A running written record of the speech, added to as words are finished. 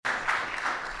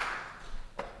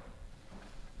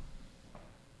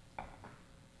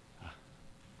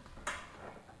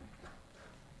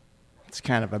It's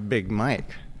kind of a big mic.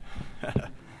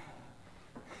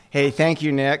 Hey, thank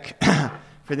you, Nick,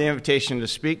 for the invitation to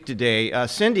speak today.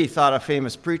 Cindy thought a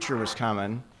famous preacher was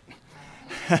coming.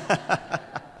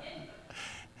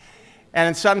 And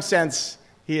in some sense,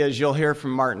 he is. You'll hear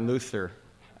from Martin Luther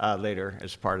later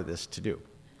as part of this to-do.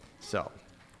 So,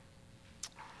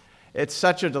 it's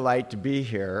such a delight to be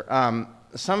here.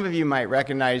 Some of you might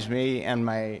recognize me and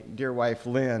my dear wife,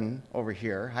 Lynn, over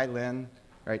here. Hi, Lynn.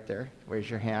 Right there. Raise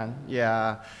your hand.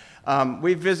 Yeah.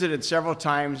 We've visited several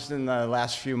times in the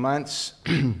last few months.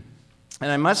 And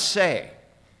I must say,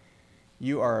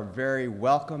 you are a very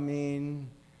welcoming,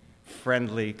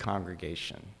 friendly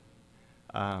congregation.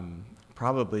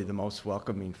 Probably the most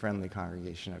welcoming, friendly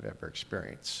congregation I've ever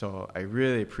experienced. So I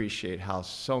really appreciate how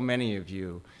so many of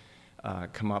you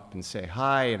come up and say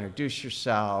hi, introduce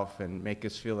yourself, and make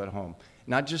us feel at home.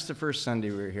 Not just the first Sunday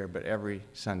we were here, but every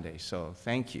Sunday. So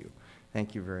thank you.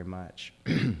 Thank you very much.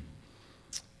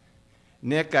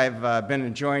 Nick, I've been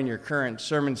enjoying your current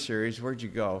sermon series. Where'd you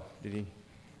go? Did he?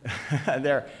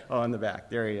 There. Oh, in the back.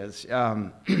 There he is.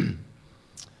 And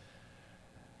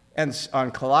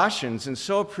on Colossians, and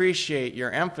so appreciate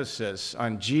your emphasis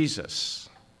on Jesus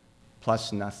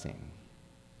plus nothing.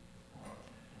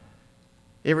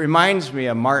 It reminds me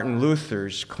of Martin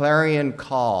Luther's clarion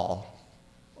call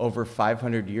over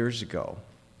 500 years ago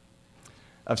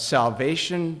of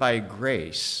salvation by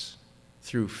grace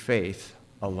through faith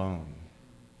alone.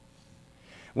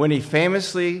 When he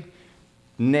famously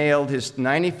nailed his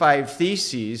 95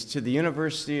 theses to the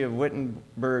University of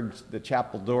Wittenberg's, the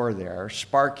chapel door there,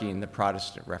 sparking the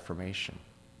Protestant Reformation.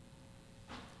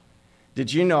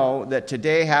 Did you know that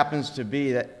today happens to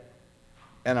be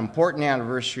an important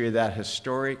anniversary of that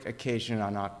historic occasion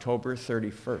on October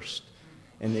 31st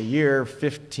in the year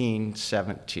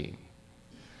 1517?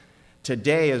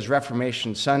 Today is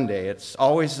Reformation Sunday. It's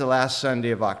always the last Sunday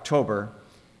of October.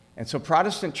 And so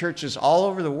Protestant churches all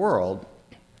over the world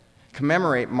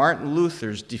commemorate Martin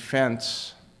Luther's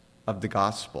defense of the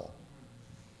gospel,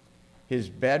 his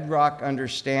bedrock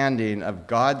understanding of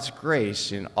God's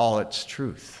grace in all its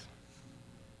truth.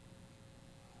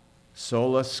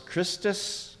 Solus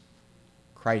Christus,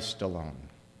 Christ alone.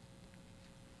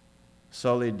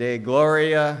 Soli Deo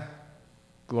Gloria,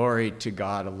 glory to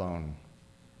God alone.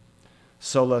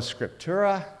 Sola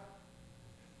Scriptura,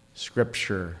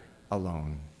 Scripture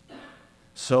alone.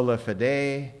 Sola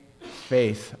Fide,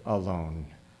 faith alone.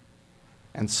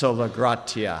 And sola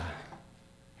gratia,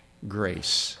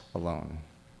 grace alone.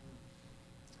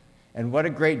 And what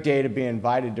a great day to be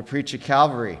invited to preach at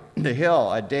Calvary, the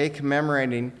Hill, a day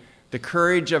commemorating the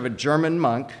courage of a German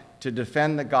monk to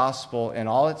defend the gospel in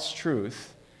all its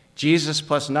truth, Jesus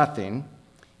plus nothing,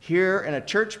 here in a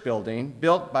church building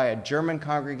built by a German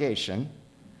congregation,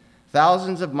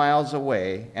 thousands of miles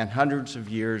away and hundreds of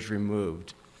years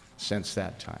removed since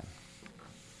that time.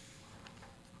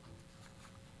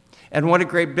 And what a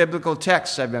great biblical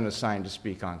text I've been assigned to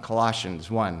speak on, Colossians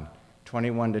 1,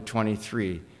 21 to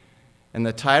 23. And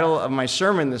the title of my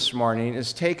sermon this morning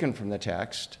is taken from the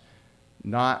text,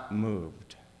 Not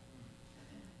Moved.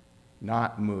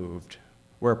 Not Moved,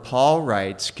 where Paul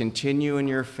writes, continue in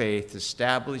your faith,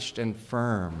 established and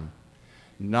firm,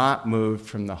 not moved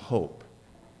from the hope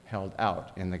held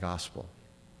out in the gospel.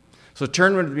 So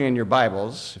turn with me in your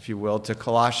Bibles, if you will, to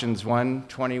Colossians 1,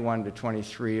 21 to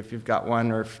 23. If you've got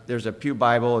one, or if there's a Pew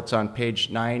Bible, it's on page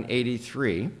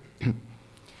 983.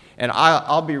 And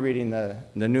I'll be reading the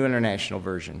New International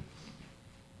Version.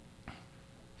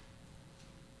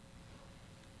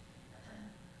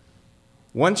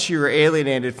 Once you were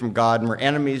alienated from God and were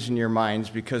enemies in your minds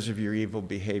because of your evil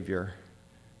behavior.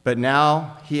 But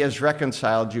now he has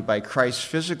reconciled you by Christ's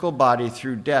physical body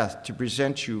through death to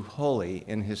present you holy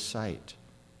in his sight,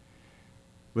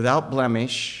 without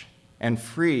blemish and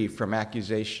free from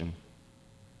accusation.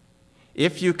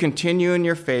 If you continue in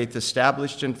your faith,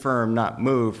 established and firm, not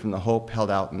moved from the hope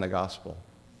held out in the gospel.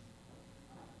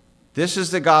 This is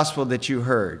the gospel that you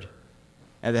heard,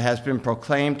 and that has been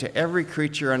proclaimed to every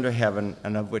creature under heaven,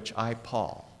 and of which I,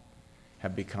 Paul,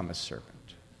 have become a servant.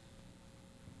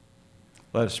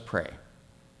 Let us pray.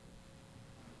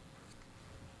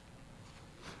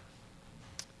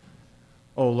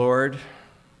 O Lord,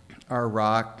 our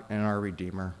rock and our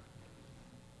Redeemer,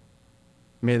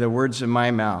 may the words of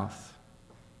my mouth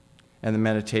and the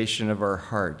meditation of our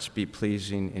hearts be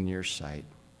pleasing in your sight.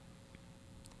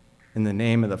 In the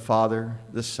name of the Father,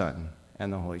 the Son,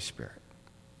 and the Holy Spirit.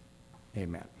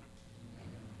 Amen.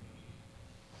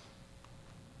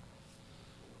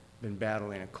 Been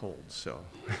battling a cold, so.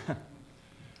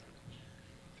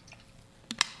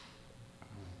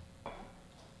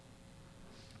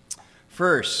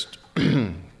 First,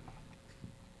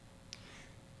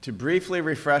 To briefly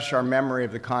refresh our memory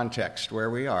of the context where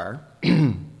we are,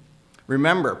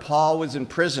 remember, Paul was in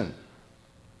prison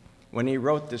when he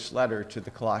wrote this letter to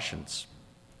the Colossians.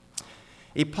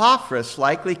 Epaphras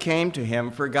likely came to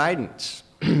him for guidance,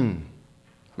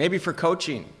 maybe for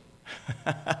coaching,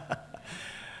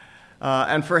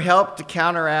 and for help to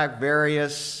counteract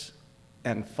various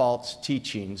and false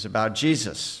teachings about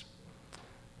Jesus.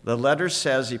 The letter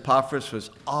says Epaphras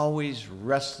was always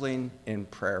wrestling in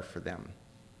prayer for them,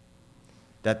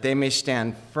 that they may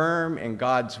stand firm in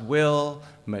God's will,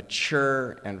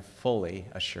 mature and fully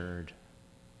assured.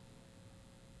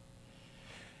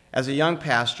 As a young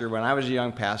pastor, when I was a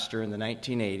young pastor in the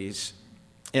 1980s,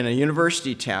 in a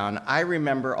university town, I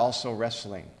remember also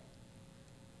wrestling.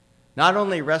 Not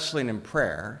only wrestling in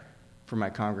prayer for my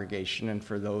congregation and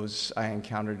for those I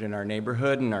encountered in our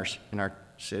neighborhood and in our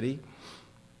city,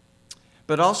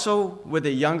 but also with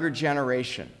a younger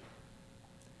generation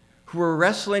who were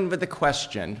wrestling with the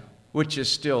question, which is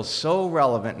still so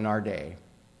relevant in our day: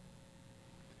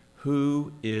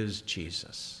 who is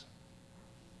Jesus?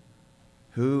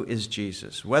 Who is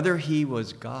Jesus? Whether he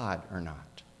was God or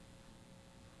not.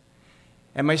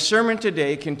 And my sermon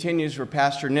today continues where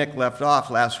Pastor Nick left off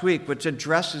last week, which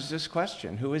addresses this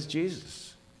question: who is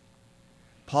Jesus?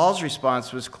 Paul's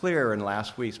response was clear in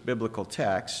last week's biblical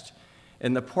text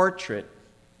in the portrait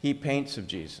he paints of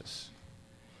Jesus.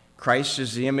 Christ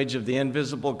is the image of the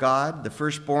invisible God, the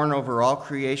firstborn over all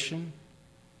creation,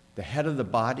 the head of the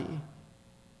body,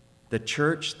 the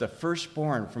church, the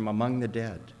firstborn from among the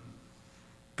dead.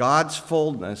 God's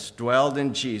fullness dwelled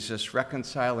in Jesus,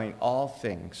 reconciling all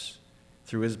things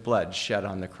through his blood shed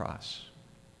on the cross.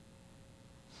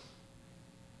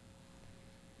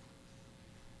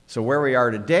 So where we are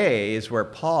today is where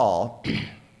Paul,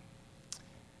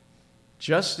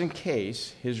 just in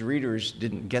case his readers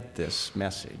didn't get this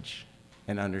message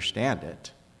and understand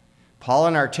it, Paul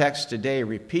in our text today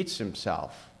repeats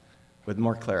himself with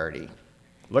more clarity.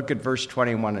 Look at verse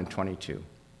 21 and 22.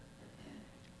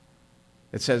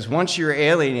 It says, once you're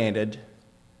alienated,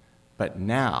 but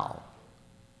now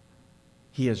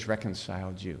he has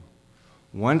reconciled you.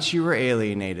 Once you were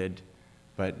alienated,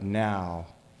 but now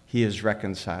he has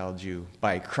reconciled you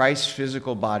by Christ's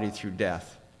physical body through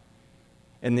death.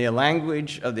 In the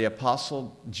language of the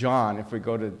Apostle John, if we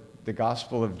go to the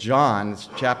Gospel of John, it's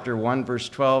chapter 1, verse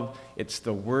 12, it's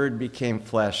the Word became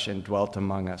flesh and dwelt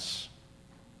among us.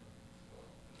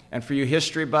 And for you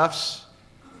history buffs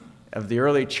of the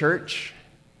early church,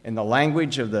 in the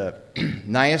language of the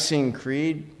Nicene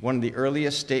Creed, one of the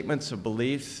earliest statements of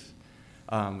belief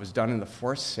was done in the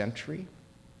 4th century.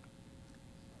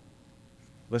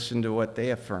 Listen to what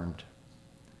they affirmed.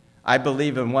 I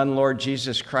believe in one Lord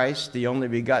Jesus Christ, the only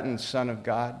begotten Son of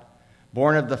God,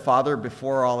 born of the Father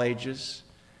before all ages,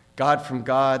 God from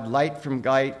God, light from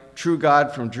light, true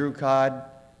God from true God,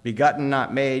 begotten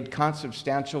not made,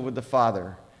 consubstantial with the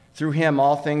Father. Through him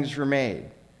all things were made.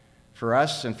 For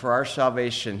us and for our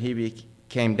salvation, he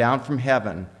came down from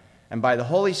heaven, and by the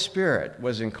Holy Spirit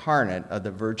was incarnate of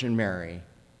the Virgin Mary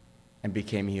and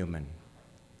became human.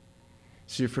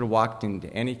 So if you walked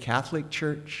into any Catholic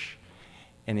church,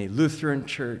 any Lutheran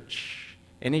church,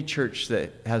 any church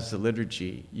that has the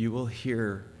liturgy, you will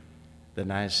hear the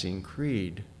Nicene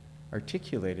Creed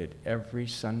articulated every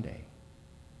Sunday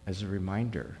as a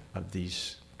reminder of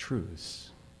these truths.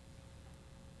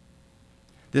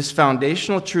 This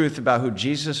foundational truth about who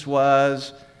Jesus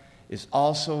was is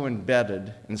also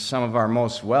embedded in some of our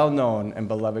most well-known and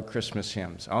beloved Christmas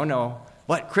hymns. Oh no,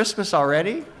 what, Christmas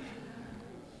already?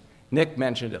 Nick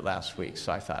mentioned it last week,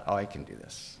 so I thought, I can do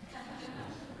this.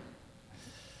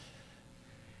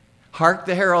 Hark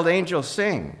the herald angels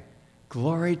sing,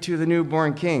 glory to the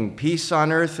newborn King, peace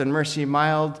on earth and mercy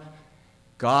mild,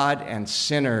 God and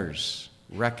sinners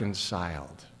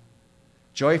reconciled.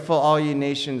 Joyful all ye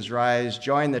nations rise,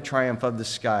 join the triumph of the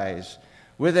skies.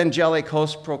 With angelic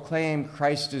hosts proclaim,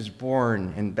 Christ is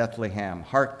born in Bethlehem.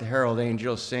 Hark the herald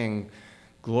angels sing,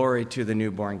 glory to the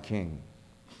newborn King.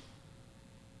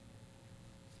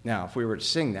 Now, if we were to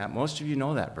sing that, most of you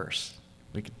know that verse.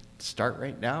 We could start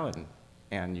right now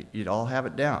and you'd all have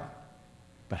it down.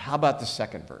 But how about the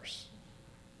second verse?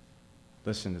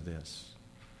 Listen to this.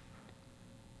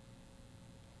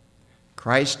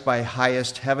 Christ by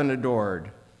highest heaven adored,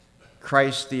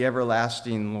 Christ the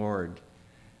everlasting Lord.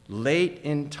 Late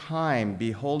in time,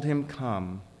 behold him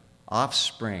come,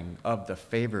 offspring of the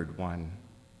favored one.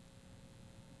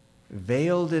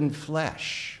 Veiled in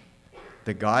flesh,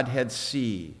 the Godhead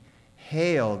see,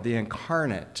 hail the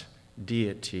incarnate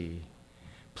deity.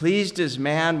 Pleased as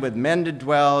man with men to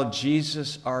dwell,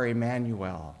 Jesus our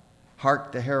Emmanuel.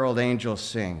 Hark the herald angels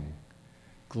sing,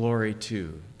 Glory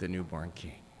to the newborn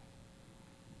King.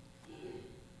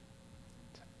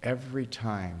 Every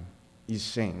time you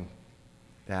sing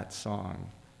that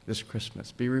song this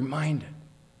Christmas, be reminded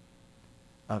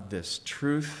of this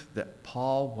truth that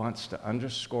Paul wants to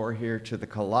underscore here to the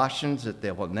Colossians that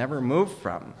they will never move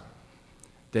from,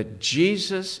 that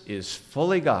Jesus is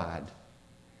fully God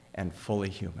and fully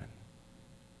human.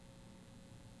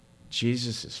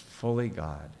 Jesus is fully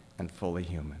God and fully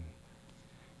human.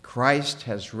 Christ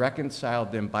has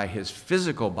reconciled them by his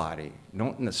physical body.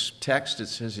 Note in this text it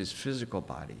says his physical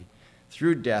body,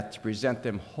 through death to present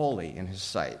them holy in his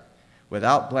sight,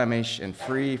 without blemish and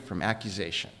free from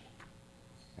accusation.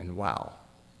 And wow,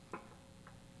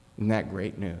 isn't that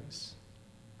great news?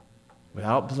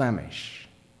 Without blemish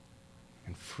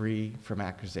and free from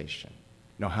accusation.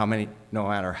 No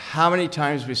matter how many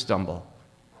times we stumble,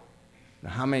 no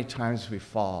how many times we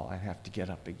fall and have to get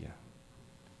up again.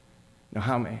 No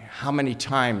how many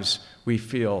times we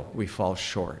feel we fall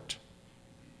short.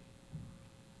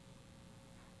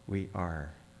 We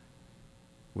are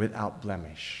without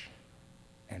blemish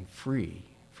and free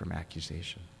from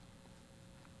accusation.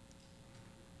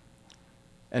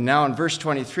 And now in verse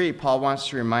 23, Paul wants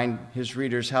to remind his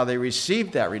readers how they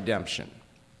received that redemption.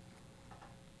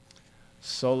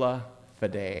 Sola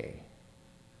fide,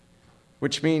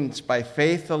 which means by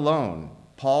faith alone.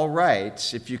 Paul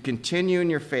writes, if you continue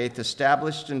in your faith,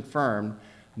 established and firm,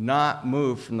 not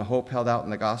moved from the hope held out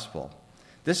in the gospel.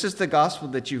 This is the gospel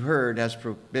that you heard has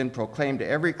been proclaimed to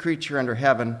every creature under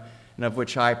heaven, and of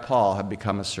which I, Paul, have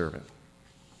become a servant.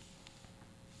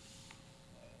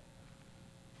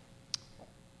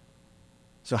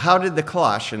 So how did the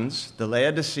Colossians, the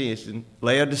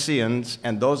Laodiceans,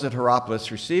 and those at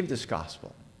Hierapolis receive this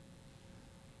gospel?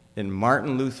 In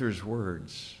Martin Luther's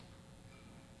words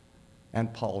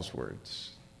and Paul's words.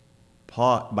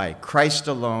 By Christ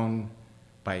alone,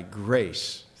 by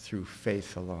grace through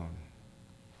faith alone.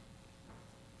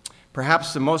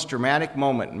 Perhaps the most dramatic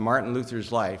moment in Martin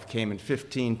Luther's life came in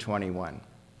 1521,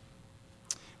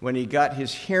 when he got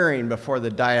his hearing before the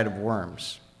Diet of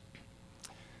Worms.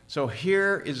 So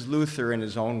here is Luther in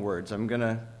his own words. I'm going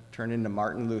to turn into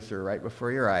Martin Luther right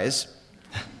before your eyes.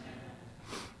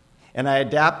 And I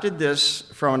adapted this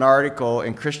from an article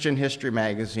in Christian History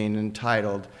magazine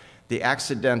entitled The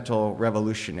Accidental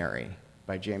Revolutionary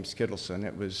by James Kittleson.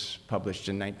 It was published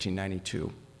in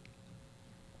 1992.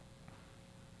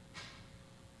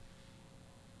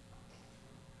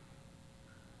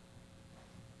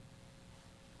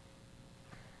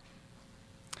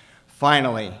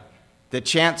 Finally, the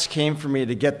chance came for me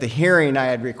to get the hearing I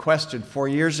had requested 4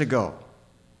 years ago.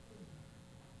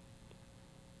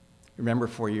 Remember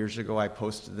 4 years ago I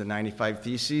posted the 95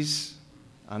 Theses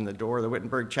on the door of the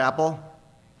Wittenberg Chapel?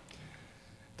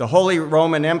 The Holy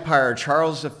Roman Empire,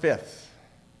 Charles V.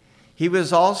 He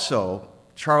was also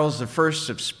Charles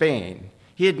I of Spain.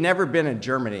 He had never been in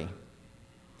Germany.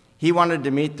 He wanted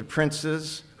to meet the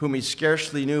princes whom he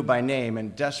scarcely knew by name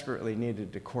and desperately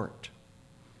needed to court.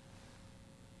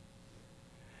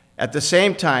 At the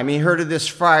same time, he heard of this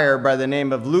friar by the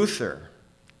name of Luther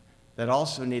that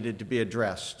also needed to be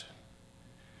addressed.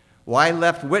 Why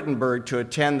left Wittenberg to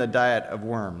attend the Diet of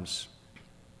Worms?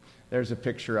 There's a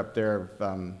picture up there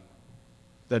of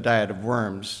the Diet of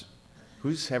Worms.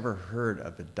 Who's ever heard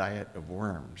of the Diet of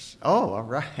Worms? Oh, all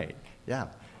right. Yeah.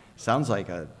 Sounds like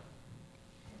a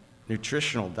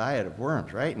nutritional diet of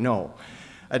worms, right? No.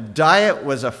 A diet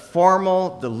was a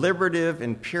formal, deliberative,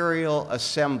 imperial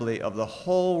assembly of the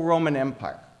whole Roman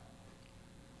Empire.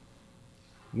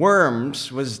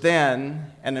 Worms was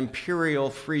then an imperial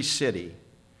free city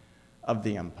of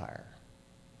the empire.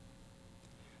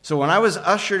 So when I was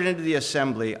ushered into the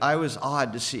assembly, I was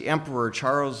awed to see Emperor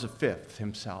Charles V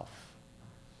himself.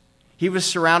 He was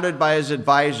surrounded by his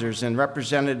advisors and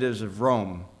representatives of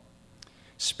Rome.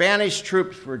 Spanish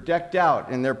troops were decked out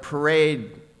in their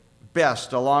parade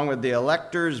best, along with the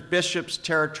electors, bishops,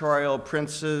 territorial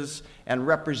princes, and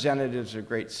representatives of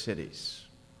great cities.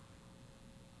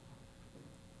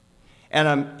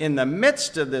 And in the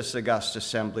midst of this august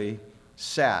assembly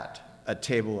sat a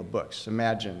table of books.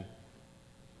 Imagine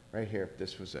right here if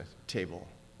this was a table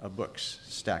of books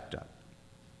stacked up.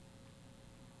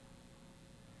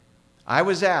 I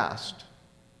was asked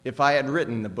if I had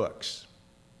written the books.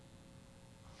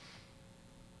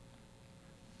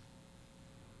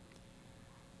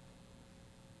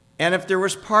 And if there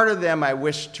was part of them I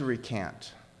wished to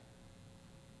recant.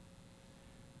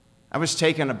 I was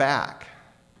taken aback.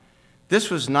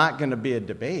 This was not going to be a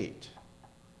debate.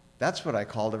 That's what I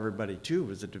called everybody to,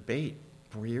 was a debate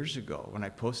 4 years ago when I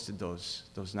posted those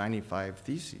 95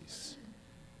 Theses.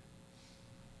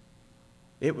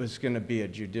 it was going to be a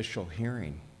judicial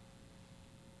hearing.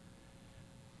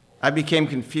 I became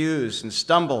confused and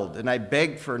stumbled, and I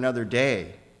begged for another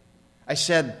day. I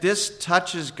said, this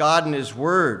touches God and His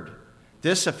Word.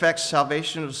 This affects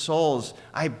salvation of souls.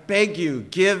 I beg you,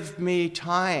 give me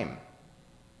time.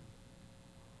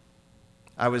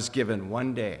 I was given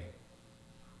 1 day.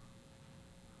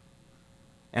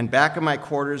 And back in my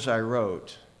quarters I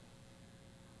wrote,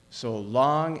 so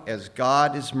long as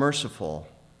God is merciful,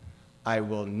 I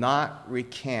will not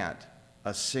recant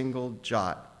a single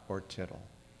jot or tittle.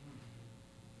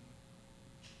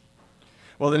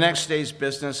 Well, the next day's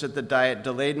business at the Diet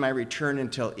delayed my return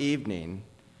until evening,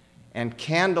 and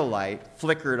candlelight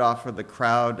flickered off of the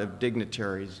crowd of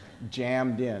dignitaries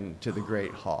jammed in to the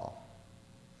great hall.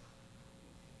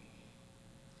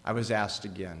 I was asked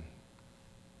again,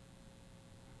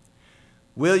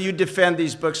 will you defend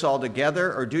these books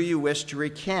altogether, or do you wish to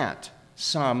recant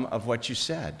some of what you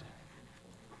said?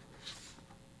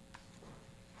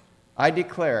 I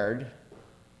declared,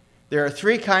 there are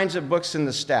 3 kinds of books in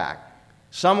the stack.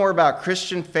 Some were about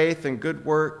Christian faith and good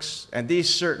works, and these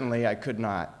certainly I could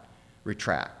not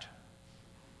retract.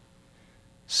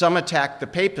 Some attacked the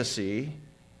papacy,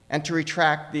 and to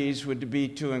retract these would be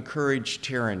to encourage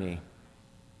tyranny.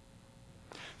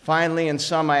 Finally, in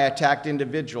some I attacked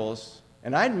individuals,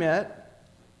 and I admit,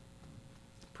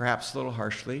 perhaps a little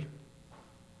harshly,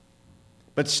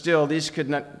 but still these could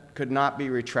not be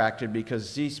retracted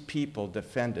because these people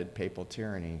defended papal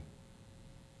tyranny.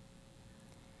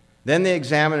 Then the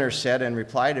examiner said in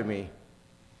reply to me,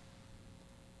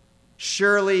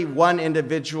 surely one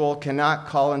individual cannot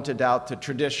call into doubt the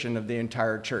tradition of the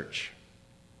entire church.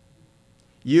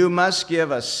 You must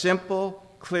give a simple,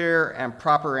 clear, and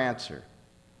proper answer.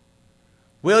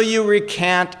 Will you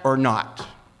recant or not?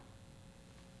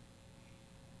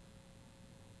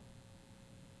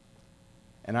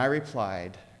 And I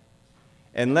replied,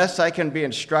 unless I can be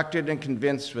instructed and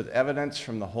convinced with evidence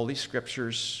from the Holy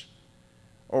Scriptures,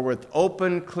 or with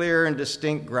open, clear, and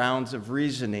distinct grounds of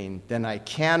reasoning, then I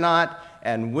cannot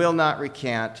and will not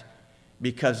recant,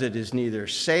 because it is neither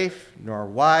safe nor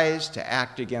wise to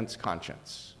act against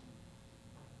conscience.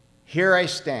 Here I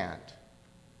stand.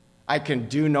 I can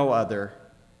do no other.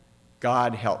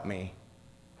 God help me.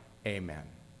 Amen.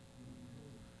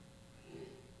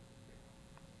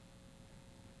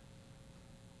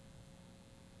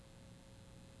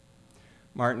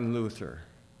 Martin Luther,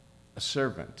 a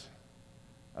servant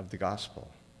of the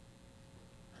gospel,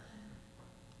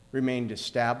 remained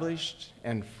established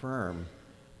and firm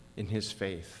in his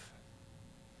faith,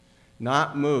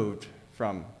 not moved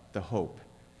from the hope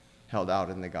held out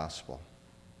in the gospel.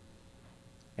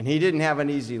 And he didn't have an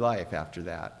easy life after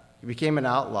that. He became an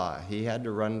outlaw. He had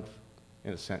to run,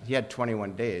 in a sense. He had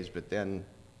 21 days, but then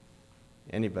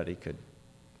anybody could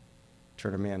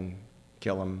turn him in,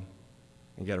 kill him,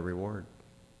 and get a reward.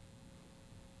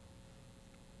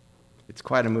 It's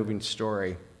quite a moving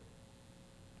story.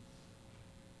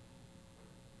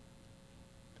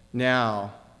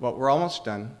 Now, well, we're almost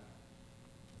done.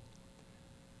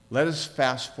 Let us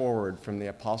fast forward from the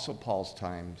Apostle Paul's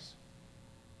times,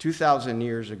 2,000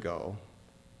 years ago,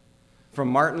 from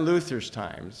Martin Luther's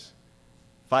times,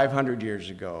 500 years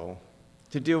ago,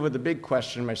 to deal with the big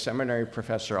question my seminary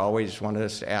professor always wanted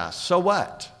us to ask. So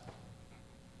what?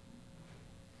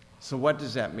 So what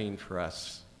does that mean for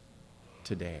us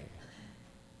today?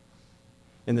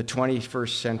 In the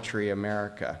 21st century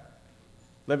America,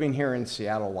 living here in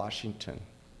Seattle, Washington,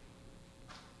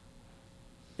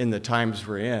 in the times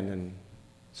we're in, and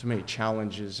so many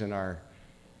challenges in our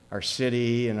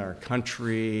city, in our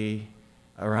country,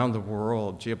 around the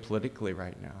world, geopolitically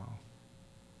right now.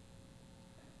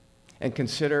 And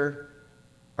consider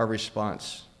our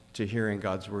response to hearing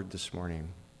God's word this morning.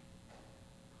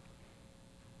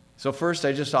 So first,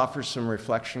 I just offer some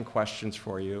reflection questions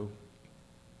for you.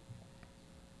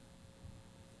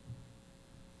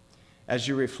 As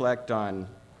you reflect on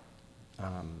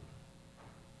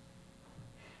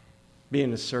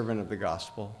being a servant of the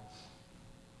gospel,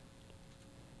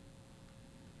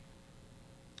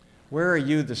 where are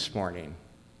you this morning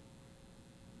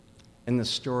in the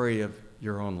story of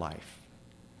your own life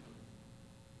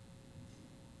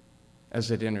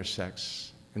as it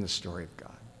intersects in the story of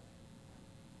God?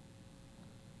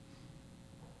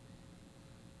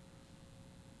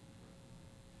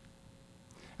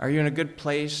 Are you in a good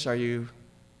place? Are you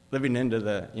living into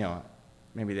the,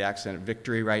 maybe the accent of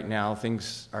victory right now?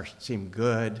 Things seem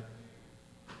good.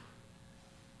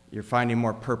 You're finding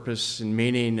more purpose and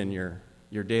meaning in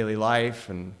your daily life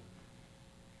and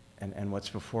what's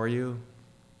before you?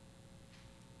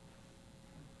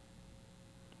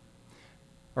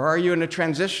 Or are you in a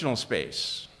transitional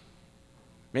space?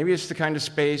 Maybe it's the kind of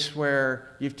space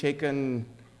where you've taken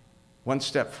one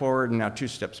step forward and now 2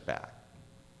 steps back.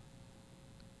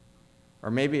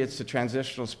 Or maybe it's the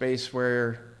transitional space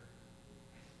where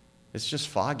it's just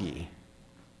foggy.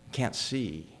 You can't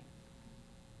see.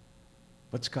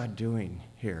 What's God doing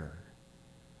here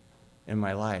in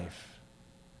my life?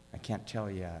 I can't tell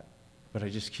yet, but I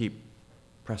just keep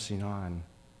pressing on.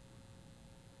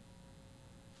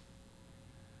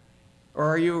 Or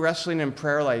are you wrestling in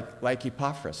prayer like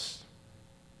Epaphras?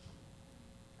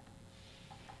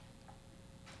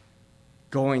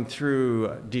 Going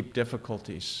through deep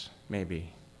difficulties,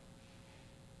 maybe.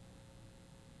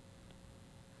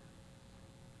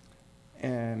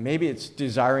 And maybe it's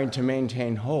desiring to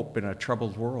maintain hope in a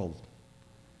troubled world.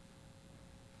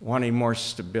 Wanting more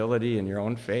stability in your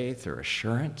own faith or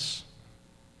assurance.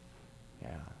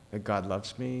 Yeah, that God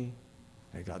loves me,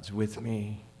 that God's with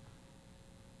me,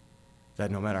 that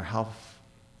no matter how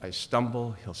I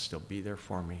stumble, He'll still be there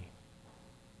for me.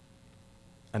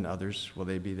 And others, will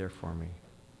they be there for me?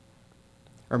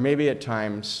 Or maybe at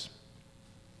times,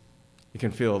 you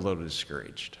can feel a little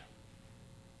discouraged.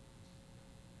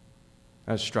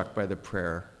 I was struck by the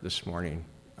prayer this morning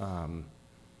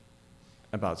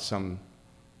about some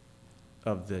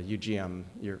of the UGM,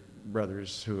 your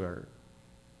brothers who are,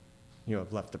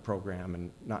 have left the program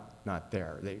and not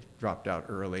there. They dropped out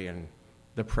early, and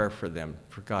the prayer for them,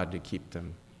 for God to keep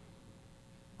them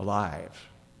alive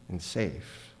and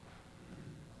safe.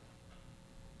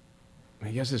 I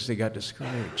guess as they got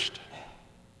discouraged.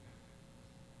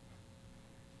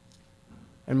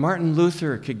 And Martin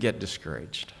Luther could get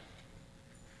discouraged.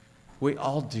 We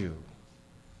all do.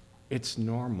 It's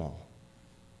normal.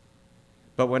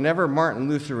 But whenever Martin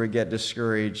Luther would get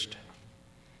discouraged,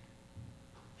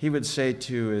 he would say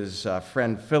to his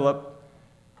friend Philip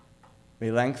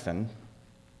Melanchthon,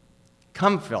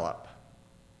 "Come, Philip."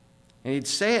 And he'd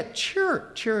say it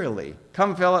cheerily.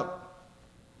 "Come, Philip.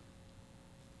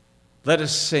 Let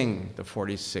us sing the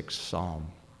 46th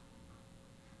Psalm."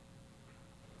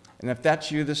 And if that's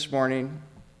you this morning,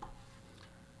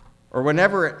 or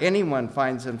whenever anyone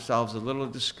finds themselves a little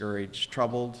discouraged,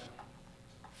 troubled,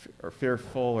 or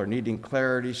fearful, or needing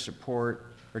clarity, support,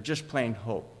 or just plain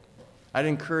hope, I'd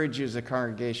encourage you as a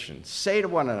congregation, say to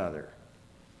one another,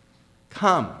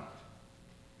 "Come,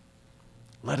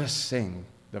 let us sing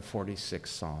the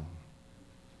 46th Psalm."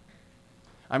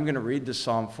 I'm going to read the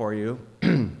psalm for you,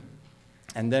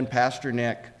 and then Pastor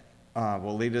Nick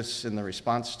will lead us in the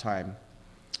response time,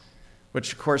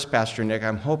 which, of course, Pastor Nick,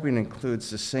 I'm hoping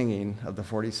includes the singing of the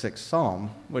 46th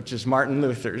Psalm, which is Martin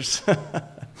Luther's.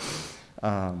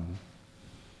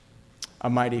 A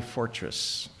mighty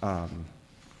fortress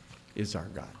is our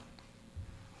God.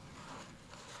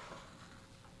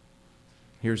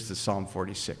 Here's the Psalm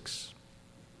 46.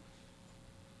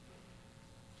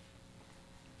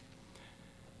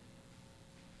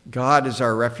 God is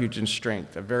our refuge and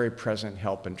strength, a very present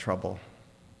help in trouble.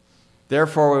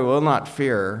 Therefore we will not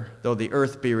fear, though the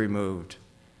earth be removed,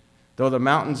 though the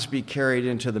mountains be carried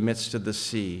into the midst of the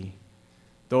sea,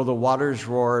 though the waters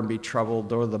roar and be troubled,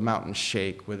 though the mountains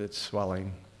shake with its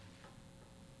swelling.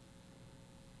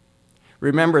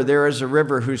 Remember, there is a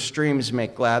river whose streams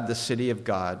make glad the city of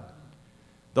God,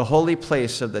 the holy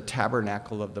place of the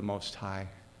tabernacle of the Most High.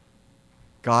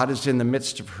 God is in the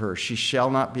midst of her. She shall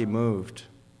not be moved.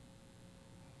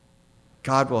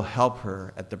 God will help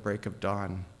her at the break of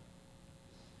dawn.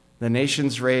 The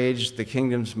nations raged, the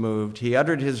kingdoms moved. He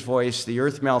uttered his voice, the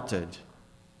earth melted.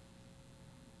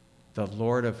 The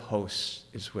Lord of hosts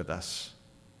is with us.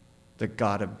 The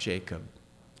God of Jacob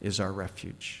is our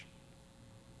refuge.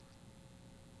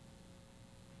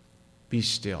 Be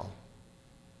still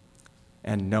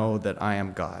and know that I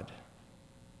am God.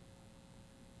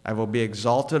 I will be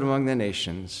exalted among the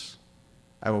nations.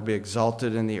 I will be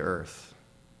exalted in the earth.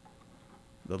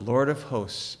 The Lord of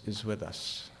hosts is with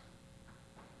us.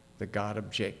 The God of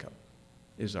Jacob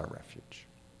is our refuge.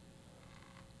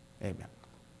 Amen.